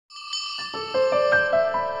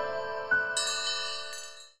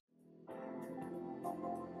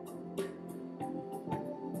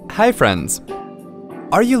Hi friends!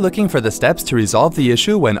 Are you looking for the steps to resolve the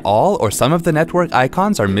issue when all or some of the network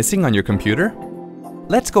icons are missing on your computer?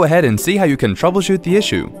 Let's go ahead and see how you can troubleshoot the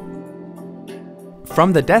issue.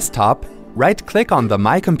 From the desktop, right-click on the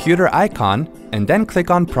My Computer icon and then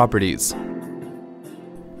click on Properties.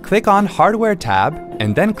 Click on Hardware tab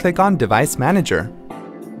and then click on Device Manager.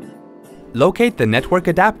 Locate the network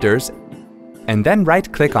adapters and then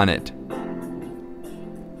right-click on it.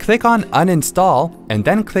 Click on Uninstall and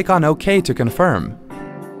then click on OK to confirm.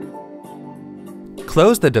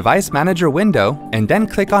 Close the Device Manager window and then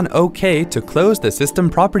click on OK to close the System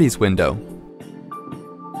Properties window.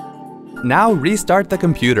 Now restart the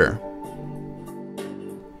computer.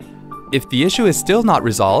 If the issue is still not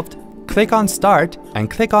resolved, click on Start and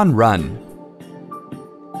click on Run.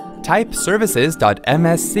 Type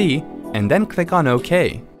services.msc and then click on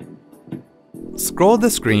OK. Scroll the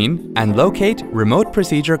screen and locate Remote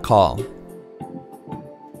Procedure Call.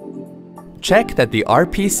 Check that the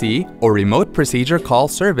RPC or Remote Procedure Call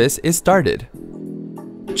service is started.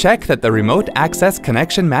 Check that the Remote Access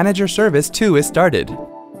Connection Manager service too is started.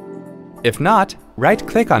 If not,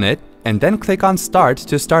 right-click on it and then click on Start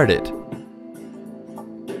to start it.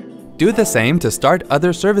 Do the same to start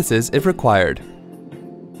other services if required.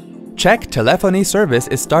 Check Telephony service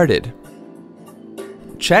is started.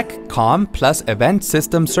 Check COM plus Event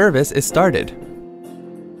System service is started.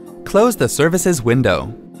 Close the Services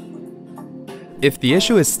window. If the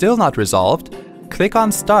issue is still not resolved, click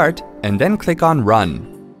on Start and then click on Run.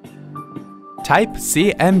 Type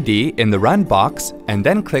CMD in the Run box and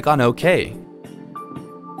then click on OK.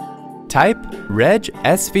 Type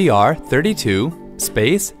regsvr32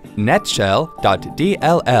 space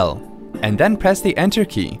netshell.dll and then press the Enter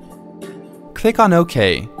key. Click on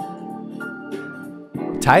OK.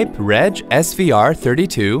 Type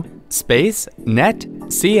regsvr32 space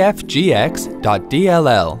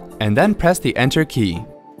netcfgx.dll and then press the Enter key.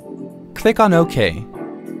 Click on OK.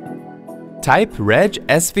 Type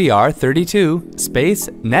regsvr32 space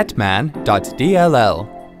netman.dll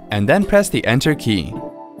and then press the Enter key.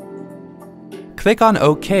 Click on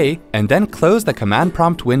OK and then close the command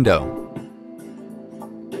prompt window.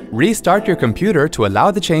 Restart your computer to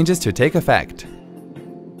allow the changes to take effect.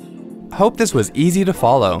 Hope this was easy to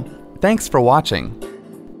follow. Thanks for watching.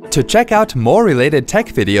 To check out more related tech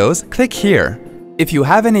videos, click here. If you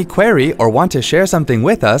have any query or want to share something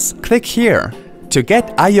with us, click here. To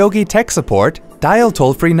get iYogi tech support, dial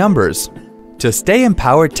toll-free numbers. To stay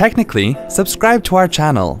empowered technically, subscribe to our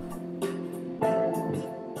channel.